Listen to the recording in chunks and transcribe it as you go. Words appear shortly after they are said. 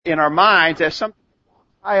in our minds as something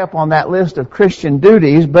high up on that list of Christian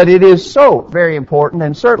duties, but it is so very important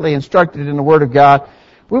and certainly instructed in the Word of God.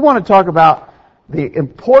 We want to talk about the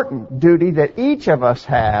important duty that each of us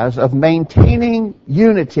has of maintaining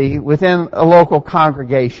unity within a local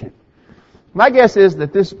congregation. My guess is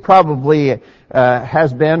that this probably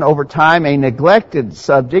has been over time a neglected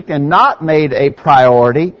subject and not made a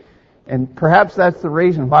priority, and perhaps that's the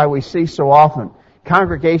reason why we see so often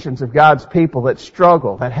congregations of God's people that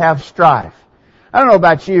struggle, that have strife. I don't know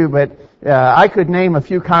about you, but I could name a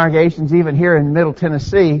few congregations even here in Middle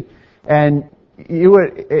Tennessee, and you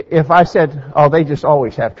would, if I said, oh, they just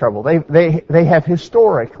always have trouble. They have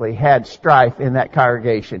historically had strife in that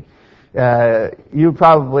congregation. You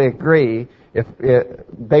probably agree,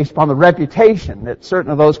 based upon the reputation that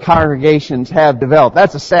certain of those congregations have developed.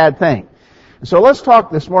 That's a sad thing. So let's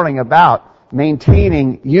talk this morning about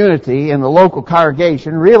maintaining unity in the local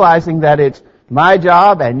congregation, realizing that it's my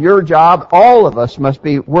job and your job. All of us must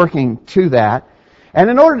be working to that. And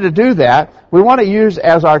in order to do that, we want to use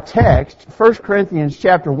as our text 1 Corinthians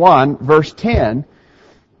chapter 1, verse 10,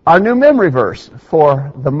 our new memory verse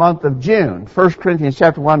for the month of June. 1 Corinthians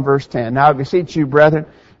chapter 1, verse 10. Now I beseech you, brethren,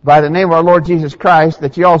 by the name of our Lord Jesus Christ,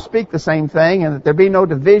 that you all speak the same thing, and that there be no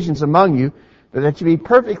divisions among you, but that you be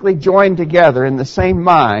perfectly joined together in the same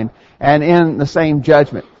mind and in the same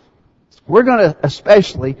judgment. We're going to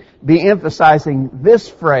especially be emphasizing this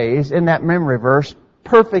phrase in that memory verse,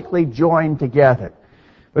 perfectly joined together.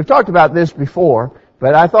 We've talked about this before,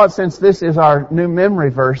 but I thought since this is our new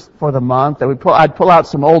memory verse for the month, that I'd pull out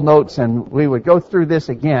some old notes and we would go through this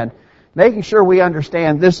again, making sure we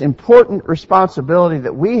understand this important responsibility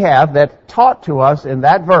that we have that's taught to us in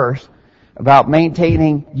that verse about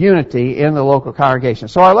maintaining unity in the local congregation.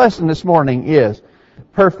 So our lesson this morning is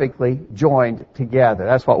perfectly joined together.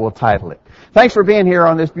 That's what we'll title it. Thanks for being here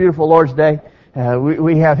on this beautiful Lord's Day.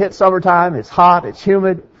 We have hit summertime. It's hot. It's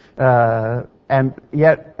humid. And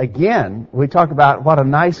yet, again, we talk about what a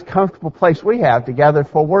nice, comfortable place we have to gather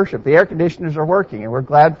for worship. The air conditioners are working, and we're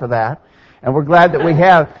glad for that. And we're glad that we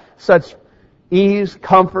have such ease,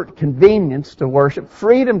 comfort, convenience to worship,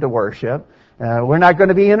 freedom to worship. We're not going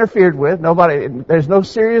to be interfered with. There's no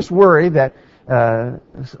serious worry that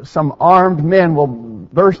some armed men will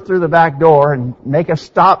burst through the back door and make us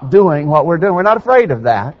stop doing what we're doing. We're not afraid of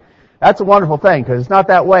that. That's a wonderful thing, because it's not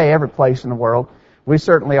that way every place in the world. We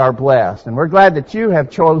certainly are blessed. And we're glad that you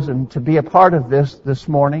have chosen to be a part of this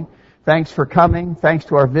morning. Thanks for coming. Thanks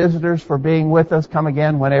to our visitors for being with us. Come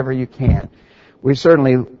again whenever you can. We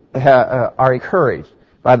certainly are encouraged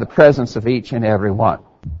by the presence of each and every one.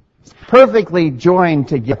 Perfectly joined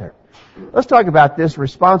together. Let's talk about this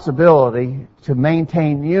responsibility to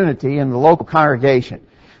maintain unity in the local congregation.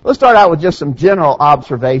 Let's start out with just some general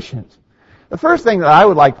observations. The first thing that I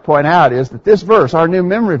would like to point out is that this verse, our new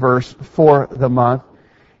memory verse for the month,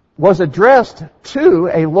 was addressed to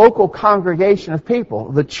a local congregation of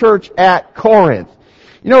people, the church at Corinth.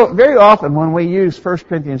 You know, very often when we use 1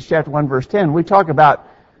 Corinthians chapter 1, verse 10, we talk about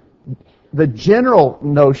the general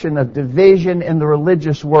notion of division in the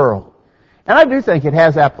religious world. And I do think it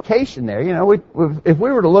has application there. You know, if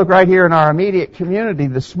we were to look right here in our immediate community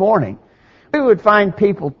this morning, we would find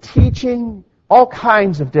people teaching all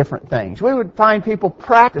kinds of different things. We would find people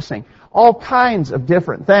practicing all kinds of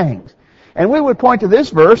different things. And we would point to this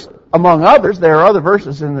verse, among others. There are other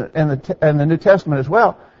verses in the New Testament as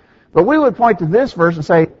well. But we would point to this verse and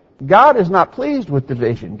say, God is not pleased with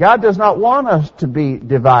division. God does not want us to be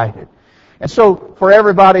divided. And so for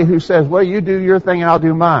everybody who says, well, you do your thing and I'll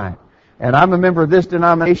do mine, and I'm a member of this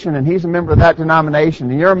denomination and he's a member of that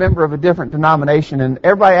denomination and you're a member of a different denomination, and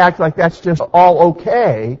everybody acts like that's just all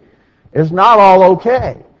okay, is not all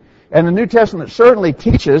okay. And the New Testament certainly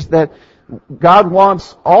teaches that God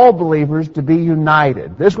wants all believers to be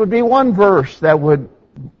united. This would be one verse that would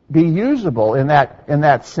be usable in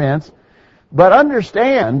that sense. But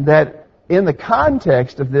understand that in the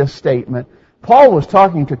context of this statement, Paul was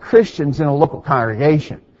talking to Christians in a local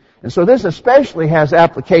congregation. And so this especially has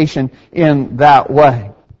application in that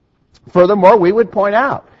way. Furthermore, we would point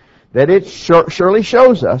out that it surely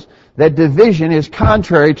shows us that division is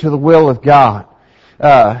contrary to the will of God.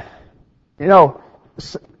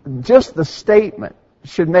 Just the statement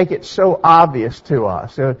should make it so obvious to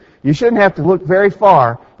us. You shouldn't have to look very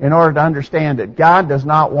far in order to understand that God does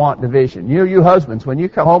not want division. You husbands, when you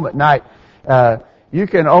come home at night, you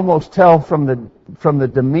can almost tell from the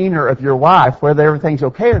demeanor of your wife whether everything's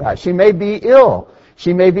okay or not. She may be ill.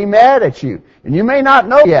 She may be mad at you. And you may not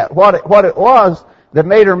know yet what it was that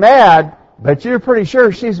made her mad, but you're pretty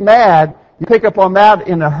sure she's mad. You pick up on that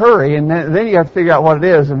in a hurry, and then you have to figure out what it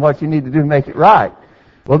is and what you need to do to make it right.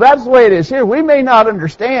 Well, that's the way it is here. We may not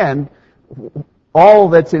understand all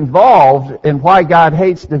that's involved in why God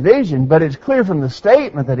hates division, but it's clear from the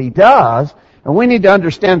statement that He does, and we need to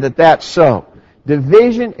understand that that's so.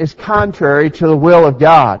 Division is contrary to the will of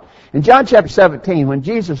God. In John chapter 17, when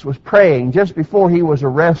Jesus was praying just before He was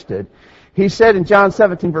arrested, He said in John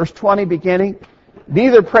 17 verse 20 beginning,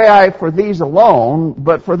 "Neither pray I for these alone,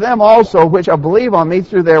 but for them also which shall believe on me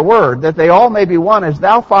through their word, that they all may be one, as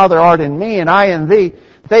thou, Father, art in me, and I in thee,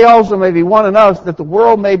 they also may be one in us, that the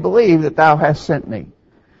world may believe that thou hast sent me."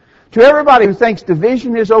 To everybody who thinks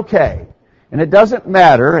division is okay, and it doesn't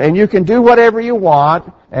matter, and you can do whatever you want,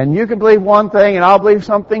 and you can believe one thing and I'll believe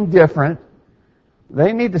something different,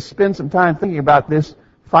 they need to spend some time thinking about this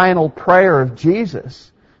final prayer of Jesus.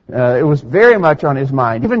 It was very much on His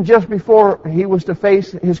mind. Even just before He was to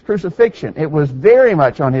face His crucifixion, it was very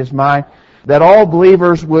much on His mind that all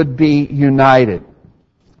believers would be united.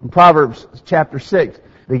 In Proverbs chapter 6,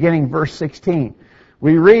 beginning verse 16,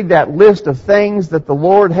 we read that list of things that the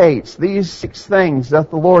Lord hates. These 6 things doth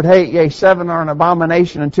the Lord hate, yea, 7 are an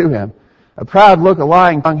abomination unto Him. A proud look, a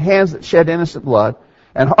lying tongue, hands that shed innocent blood,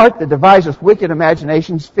 an heart that deviseth wicked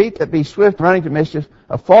imaginations, feet that be swift running to mischief,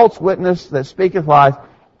 a false witness that speaketh lies,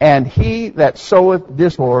 and he that soweth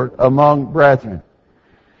discord among brethren.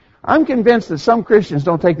 I'm convinced that some Christians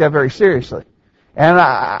don't take that very seriously. And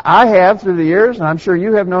I have through the years, and I'm sure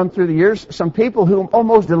you have known through the years, some people who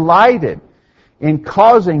almost delighted in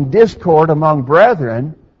causing discord among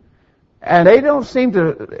brethren, and they don't seem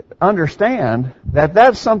to understand that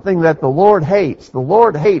that's something that the Lord hates. The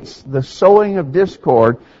Lord hates the sowing of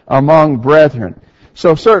discord among brethren.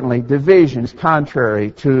 So certainly, division is contrary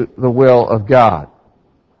to the will of God.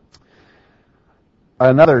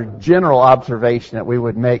 Another general observation that we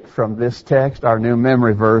would make from this text, our new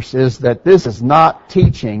memory verse, is that this is not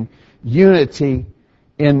teaching unity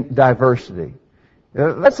in diversity.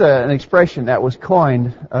 That's an expression that was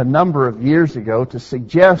coined a number of years ago to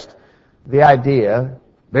suggest the idea,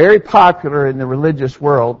 very popular in the religious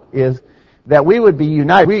world, is that we would be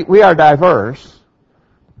united. We are diverse.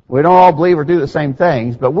 We don't all believe or do the same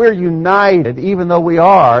things, but we're united even though we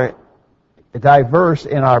are diverse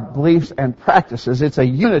in our beliefs and practices. It's a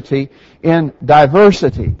unity in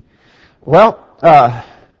diversity. Well,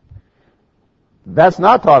 that's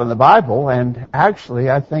not taught in the Bible, and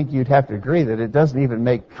actually I think you'd have to agree that it doesn't even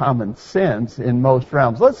make common sense in most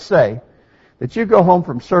realms. Let's say that you go home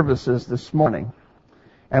from services this morning,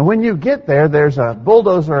 and when you get there, there's a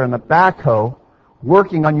bulldozer and a backhoe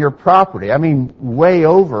working on your property. I mean, way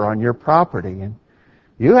over on your property. And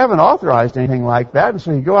you haven't authorized anything like that, and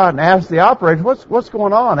so you go out and ask the operator, what's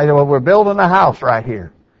going on? They say, well, we're building a house right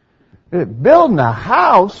here. Building a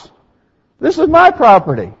house? This is my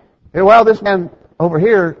property. Well, this man over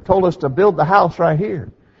here told us to build the house right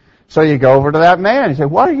here. So you go over to that man and say,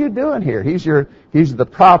 what are you doing here? He's the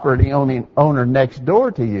property owner next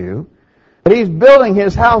door to you, but he's building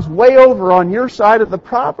his house way over on your side of the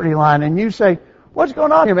property line, and you say, what's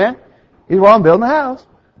going on here, man? He says, well, I'm building a house.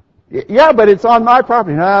 Yeah, but it's on my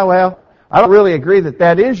property. No, well, I don't really agree that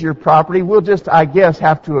that is your property. We'll just, I guess,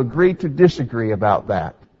 have to agree to disagree about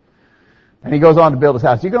that. And he goes on to build his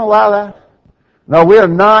house. You going to allow that? No, we are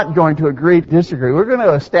not going to agree to disagree. We're going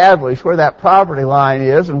to establish where that property line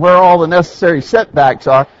is and where all the necessary setbacks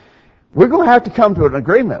are. We're going to have to come to an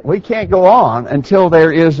agreement. We can't go on until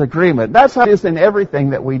there is agreement. That's how it is in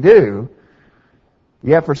everything that we do.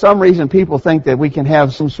 Yet for some reason people think that we can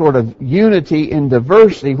have some sort of unity in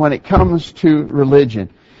diversity when it comes to religion.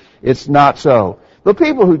 It's not so. The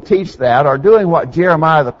people who teach that are doing what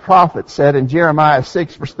Jeremiah the prophet said in Jeremiah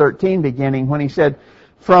 6 verse 13 beginning, when he said,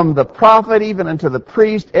 from the prophet even unto the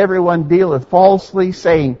priest everyone dealeth falsely,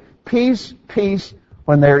 saying, peace, peace,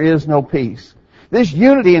 when there is no peace. This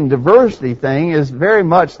unity and diversity thing is very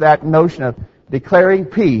much that notion of declaring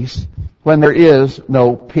peace when there is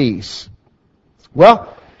no peace.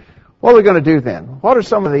 Well, what are we going to do then? What are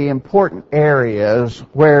some of the important areas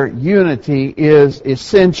where unity is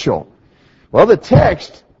essential? Well, the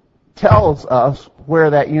text tells us where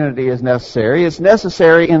that unity is necessary. It's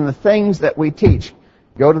necessary in the things that we teach.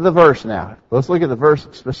 Go to the verse now. Let's look at the verse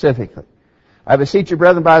specifically. I beseech you,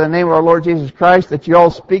 brethren, by the name of our Lord Jesus Christ, that you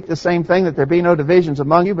all speak the same thing, that there be no divisions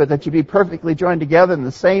among you, but that you be perfectly joined together in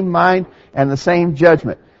the same mind and the same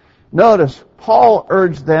judgment. Notice, Paul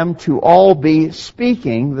urged them to all be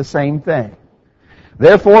speaking the same thing.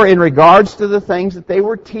 Therefore, in regards to the things that they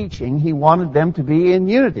were teaching, he wanted them to be in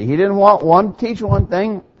unity. He didn't want one to teach one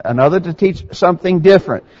thing, another to teach something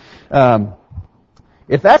different.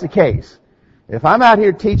 If that's the case, if I'm out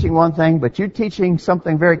here teaching one thing, but you're teaching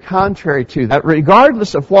something very contrary to that,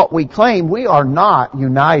 regardless of what we claim, we are not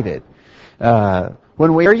united. We're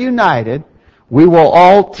when we are united, we will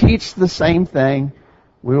all teach the same thing.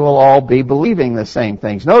 We will all be believing the same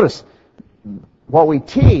things. Notice, what we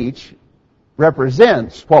teach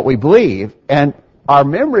represents what we believe, and our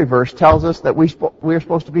memory verse tells us that we're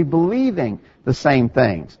supposed to be believing the same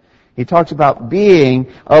things. He talks about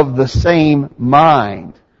being of the same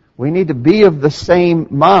mind. We need to be of the same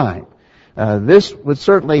mind. This would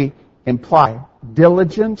certainly imply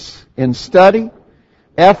diligence in study,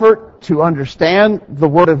 effort to understand the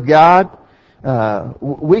Word of God.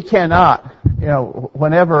 We cannot,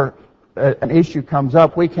 whenever an issue comes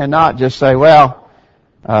up, we cannot just say, well,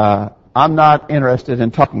 I'm not interested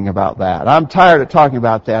in talking about that. I'm tired of talking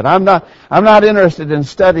about that. I'm not interested in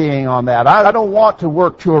studying on that. I don't want to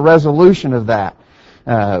work to a resolution of that.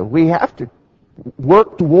 We have to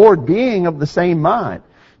work toward being of the same mind.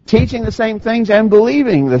 Teaching the same things and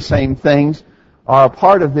believing the same things are a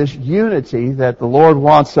part of this unity that the Lord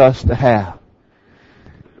wants us to have.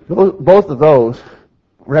 Both of those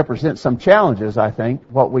represent some challenges, I think,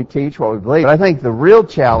 what we teach, what we believe. But I think the real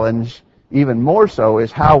challenge, even more so,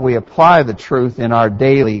 is how we apply the truth in our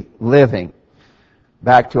daily living.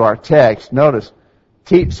 Back to our text. Notice,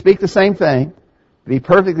 speak the same thing, be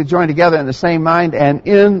perfectly joined together in the same mind and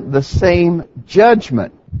in the same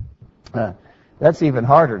judgment. That's even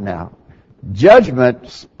harder now.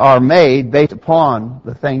 Judgments are made based upon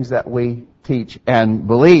the things that we teach and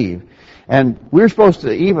believe. And we're supposed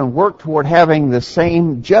to even work toward having the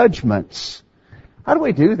same judgments. How do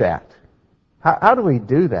we do that? How do we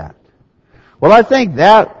do that? Well, I think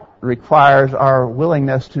that requires our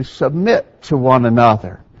willingness to submit to one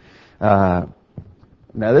another. Now,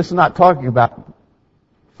 this is not talking about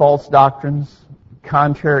false doctrines,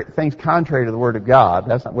 things contrary to the Word of God.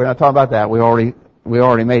 We're not talking about that. We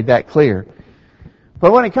already made that clear.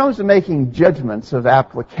 But when it comes to making judgments of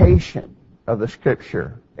application of the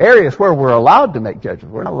Scripture, areas where we're allowed to make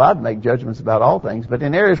judgments, we're not allowed to make judgments about all things, but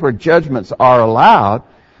in areas where judgments are allowed,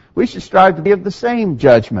 we should strive to give the same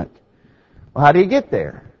judgment. Well, how do you get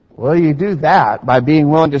there? Well, you do that by being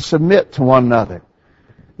willing to submit to one another.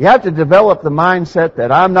 You have to develop the mindset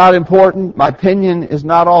that I'm not important, my opinion is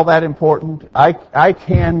not all that important. I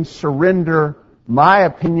can surrender my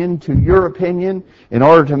opinion to your opinion in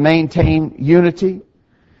order to maintain unity.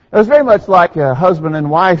 It was very much like a husband and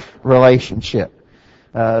wife relationship.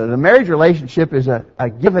 The marriage relationship is a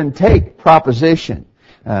give and take proposition.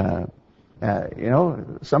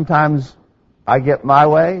 Sometimes I get my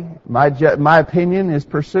way, my opinion is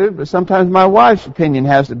pursued, but sometimes my wife's opinion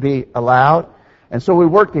has to be allowed. And so we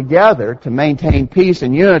work together to maintain peace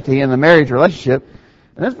and unity in the marriage relationship.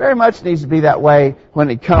 And this very much needs to be that way when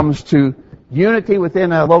it comes to unity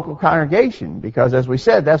within a local congregation, because as we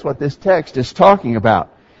said, that's what this text is talking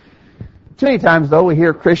about. Too many times, though, we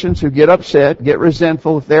hear Christians who get upset, get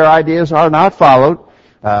resentful if their ideas are not followed,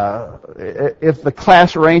 if the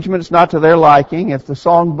class arrangement is not to their liking, if the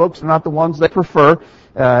song books are not the ones they prefer,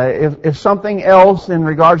 if something else in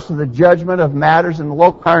regards to the judgment of matters in the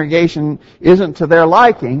local congregation isn't to their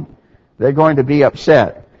liking, they're going to be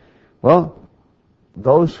upset. Well,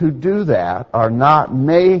 those who do that are not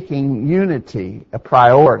making unity a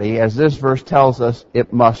priority, as this verse tells us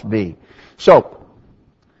it must be. So,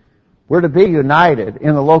 we're to be united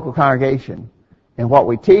in the local congregation in what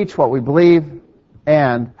we teach, what we believe,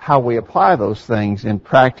 and how we apply those things in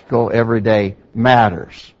practical, everyday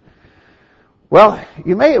matters. Well,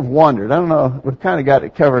 you may have wondered, I don't know, we've kind of got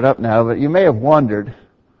it covered up now, but you may have wondered,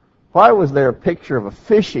 why was there a picture of a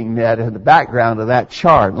fishing net in the background of that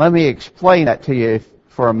chart? Let me explain that to you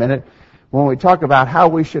for a minute when we talk about how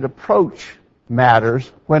we should approach matters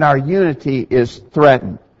when our unity is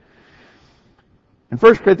threatened. In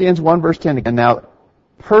 1 Corinthians 1 verse 10 again, now,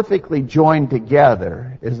 perfectly joined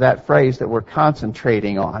together is that phrase that we're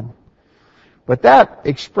concentrating on. But that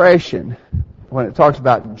expression, when it talks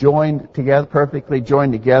about joined together, perfectly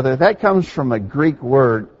joined together, that comes from a Greek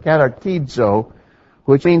word, katartizo,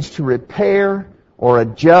 which means to repair or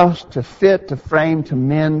adjust, to fit, to frame, to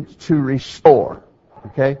mend, to restore.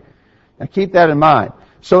 Okay? Now keep that in mind.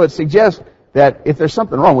 So it suggests that if there's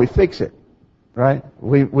something wrong, we fix it. Right?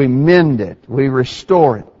 We mend it. We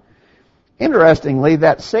restore it. Interestingly,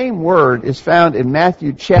 that same word is found in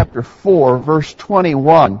Matthew chapter 4, verse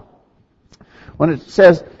 21. When it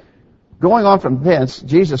says, going on from thence,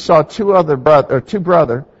 Jesus saw two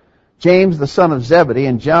brothers, James the son of Zebedee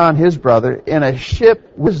and John his brother, in a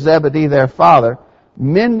ship with Zebedee their father,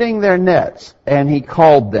 mending their nets, and he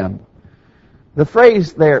called them. The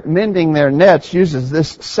phrase there, mending their nets, uses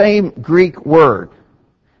this same Greek word.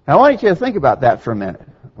 Now, I want you to think about that for a minute.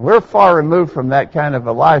 We're far removed from that kind of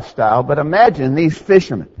a lifestyle, but imagine these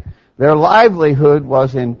fishermen. Their livelihood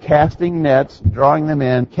was in casting nets, drawing them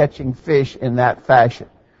in, catching fish in that fashion.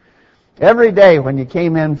 Every day when you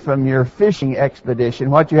came in from your fishing expedition,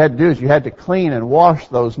 what you had to do is you had to clean and wash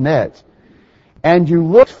those nets. And you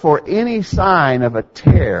looked for any sign of a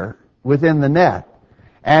tear within the net.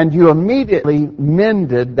 And you immediately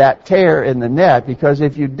mended that tear in the net, because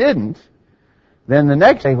if you didn't, then the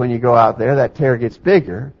next day when you go out there, that tear gets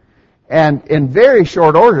bigger. And in very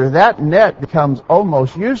short order, that net becomes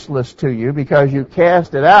almost useless to you, because you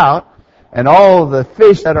cast it out, and all of the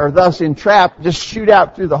fish that are thus entrapped just shoot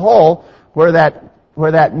out through the hole where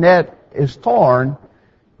that net is torn.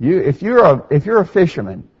 If you're a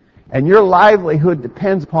fisherman, and your livelihood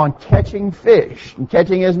depends upon catching fish and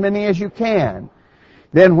catching as many as you can,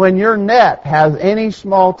 then when your net has any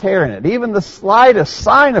small tear in it, even the slightest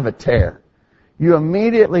sign of a tear, you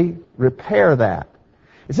immediately repair that.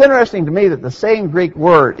 It's interesting to me that the same Greek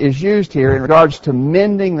word is used here in regards to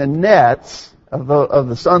mending the nets of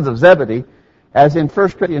the sons of Zebedee, as in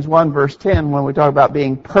 1 Corinthians 1 verse 10 when we talk about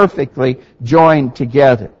being perfectly joined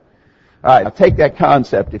together. All right, now take that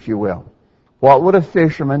concept, if you will. What would a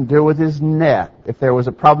fisherman do with his net if there was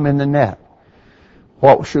a problem in the net?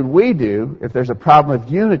 What should we do if there's a problem of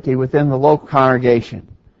unity within the local congregation?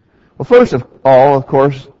 Well, first of all, of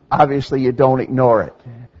course, obviously you don't ignore it.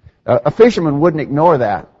 A fisherman wouldn't ignore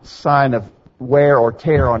that sign of wear or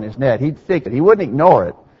tear on his net. He'd fix it. He wouldn't ignore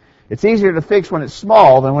it. It's easier to fix when it's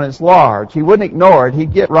small than when it's large. He wouldn't ignore it.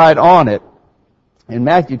 He'd get right on it. In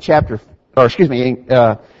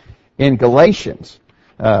in Galatians,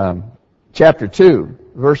 chapter 2,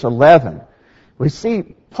 verse 11, we see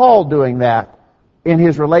Paul doing that in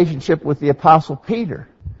his relationship with the Apostle Peter.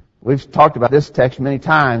 We've talked about this text many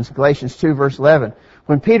times, Galatians 2, verse 11.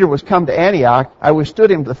 When Peter was come to Antioch, I withstood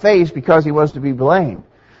him to the face because he was to be blamed.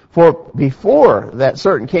 For before that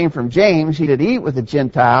certain came from James, he did eat with the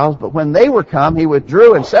Gentiles, but when they were come, he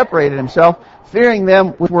withdrew and separated himself, fearing them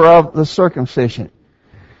which were of the circumcision.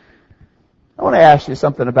 I want to ask you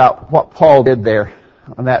something about what Paul did there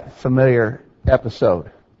on that familiar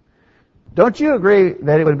episode. Don't you agree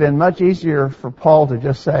that it would have been much easier for Paul to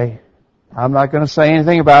just say, I'm not going to say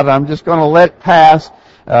anything about it, I'm just going to let it pass?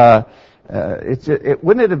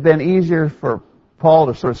 Wouldn't it have been easier for Paul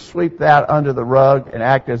to sort of sweep that under the rug and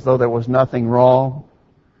act as though there was nothing wrong?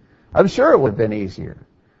 I'm sure it would have been easier.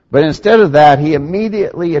 But instead of that, he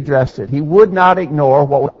immediately addressed it. He would not ignore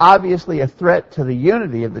what was obviously a threat to the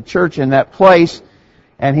unity of the church in that place,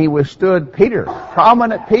 and he withstood Peter,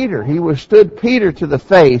 prominent Peter. He withstood Peter to the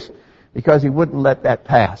face because he wouldn't let that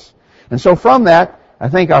pass. And so from that, I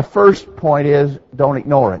think our first point is don't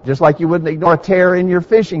ignore it. Just like you wouldn't ignore a tear in your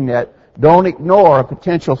fishing net, don't ignore a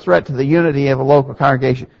potential threat to the unity of a local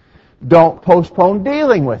congregation. Don't postpone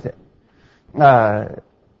dealing with it.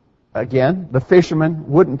 Again, the fisherman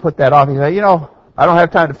wouldn't put that off. He'd say, I don't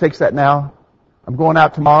have time to fix that now. I'm going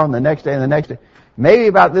out tomorrow and the next day and the next day. Maybe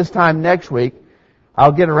about this time next week,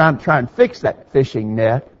 I'll get around to try and fix that fishing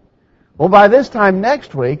net. Well, by this time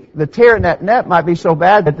next week, the tear in that net might be so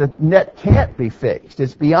bad that the net can't be fixed.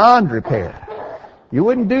 It's beyond repair. You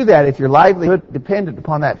wouldn't do that if your livelihood depended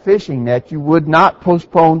upon that fishing net. You would not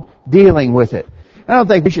postpone dealing with it. I don't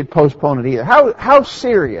think we should postpone it either. How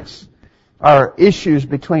serious are issues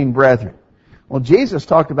between brethren? Well, Jesus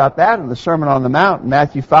talked about that in the Sermon on the Mount in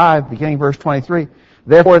Matthew 5, beginning verse 23.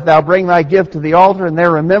 Therefore, if thou bring thy gift to the altar, and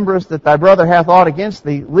there rememberest that thy brother hath aught against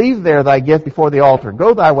thee, leave there thy gift before the altar.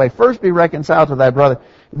 Go thy way. First be reconciled to thy brother,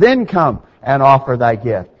 then come and offer thy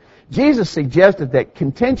gift. Jesus suggested that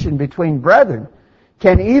contention between brethren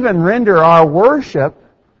can even render our worship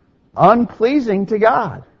unpleasing to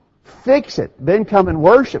God. Fix it, then come and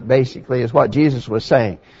worship, basically, is what Jesus was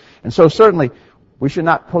saying. And so certainly, we should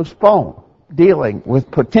not postpone dealing with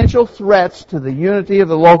potential threats to the unity of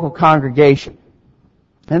the local congregation.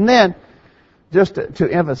 And then, just to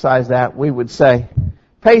emphasize that, we would say,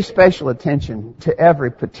 pay special attention to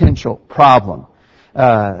every potential problem.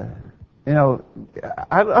 I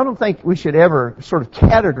don't think we should ever sort of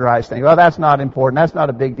categorize things. Well, that's not important. That's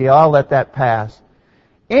not a big deal. I'll let that pass.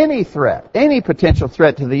 Any threat, any potential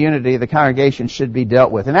threat to the unity of the congregation should be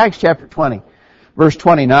dealt with. In Acts chapter 20, verse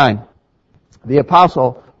 29, the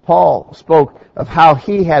Apostle Paul spoke of how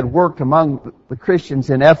he had worked among the Christians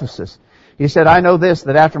in Ephesus. He said, I know this,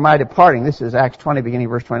 that after my departing, this is Acts 20, beginning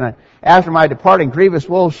verse 29, after my departing, grievous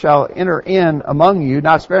wolves shall enter in among you,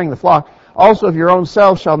 not sparing the flock. Also of your own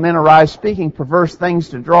selves shall men arise, speaking perverse things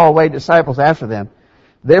to draw away disciples after them.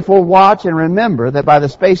 Therefore watch and remember that by the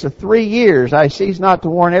space of 3 years I cease not to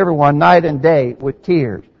warn everyone night and day with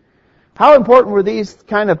tears. How important were these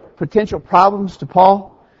kind of potential problems to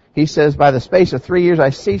Paul? he says, by the space of 3 years I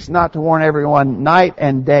ceased not to warn everyone night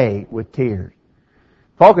and day with tears.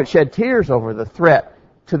 Paul could shed tears over the threat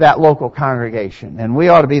to that local congregation, and we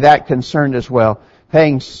ought to be that concerned as well,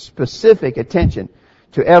 paying specific attention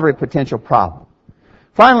to every potential problem.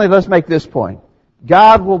 Finally, let's make this point.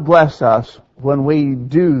 God will bless us when we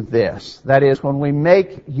do this. That is, when we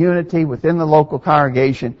make unity within the local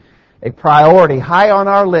congregation a priority high on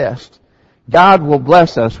our list. God will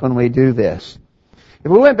bless us when we do this.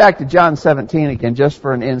 If we went back to John 17 again just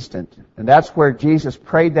for an instant, and that's where Jesus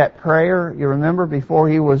prayed that prayer, you remember, before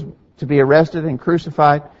he was to be arrested and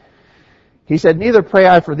crucified. He said, neither pray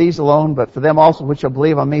I for these alone, but for them also which shall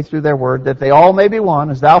believe on me through their word, that they all may be one,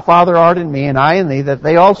 as thou, Father, art in me, and I in thee, that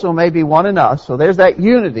they also may be one in us. So there's that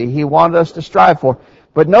unity he wanted us to strive for.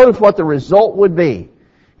 But notice what the result would be.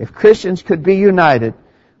 If Christians could be united,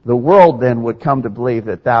 the world then would come to believe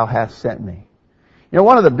that thou hast sent me. You know,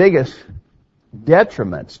 one of the biggest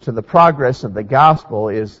detriments to the progress of the gospel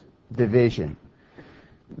is division.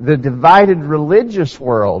 The divided religious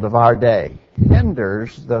world of our day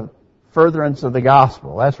hinders the furtherance of the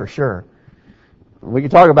gospel, that's for sure. We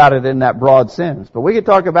could talk about it in that broad sense, but we could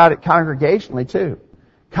talk about it congregationally too.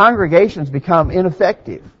 Congregations become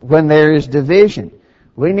ineffective when there is division.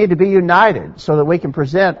 We need to be united so that we can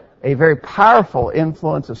present a very powerful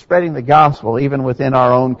influence of spreading the gospel even within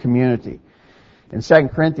our own community. In 2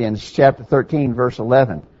 Corinthians chapter 13, verse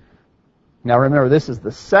 11. Now remember, this is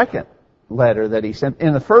the second letter that he sent.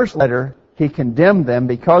 In the first letter, he condemned them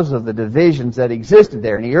because of the divisions that existed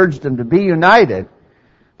there, and he urged them to be united.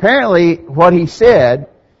 Apparently, what he said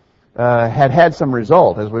had some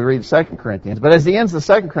result, as we read 2 Corinthians. But as he ends the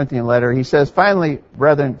 2 Corinthian letter, he says, finally,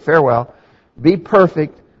 brethren, farewell, be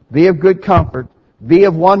perfect, be of good comfort, be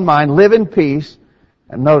of one mind, live in peace.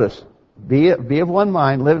 And notice, be of one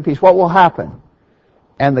mind, live in peace. What will happen?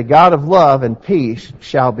 And the God of love and peace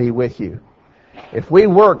shall be with you. If we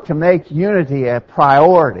work to make unity a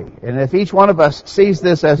priority, and if each one of us sees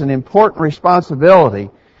this as an important responsibility,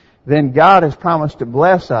 then God has promised to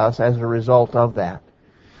bless us as a result of that.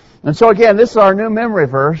 And so again, this is our new memory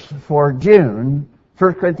verse for June,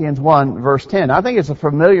 1 Corinthians 1, verse 10. I think it's a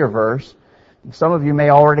familiar verse. Some of you may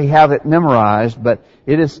already have it memorized, but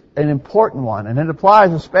it is an important one, and it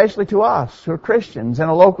applies especially to us who are Christians in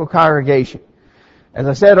a local congregation. As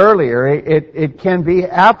I said earlier, it can be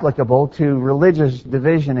applicable to religious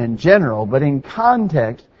division in general, but in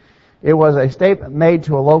context, it was a statement made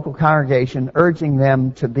to a local congregation urging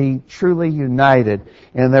them to be truly united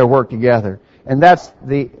in their work together. And that's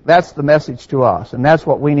the message to us, and that's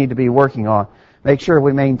what we need to be working on. Make sure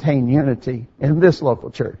we maintain unity in this local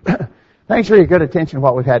church. Thanks for your good attention to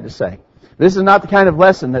what we've had to say. This is not the kind of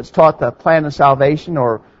lesson that's taught the plan of salvation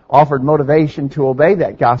or offered motivation to obey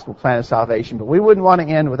that gospel plan of salvation, but we wouldn't want to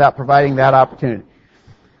end without providing that opportunity.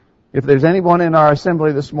 If there's anyone in our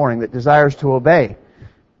assembly this morning that desires to obey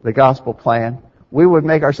the gospel plan, we would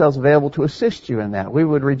make ourselves available to assist you in that. We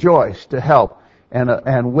would rejoice to help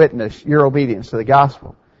and witness your obedience to the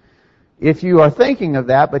gospel. If you are thinking of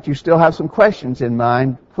that, but you still have some questions in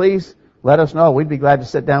mind, please let us know. We'd be glad to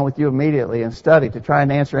sit down with you immediately and study to try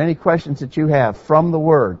and answer any questions that you have from the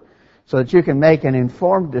Word, so that you can make an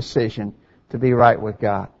informed decision to be right with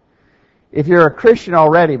God. If you're a Christian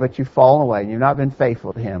already, but you've fallen away and you've not been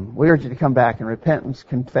faithful to Him, we urge you to come back in repentance,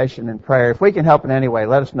 confession, and prayer. If we can help in any way,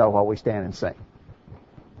 let us know while we stand and sing.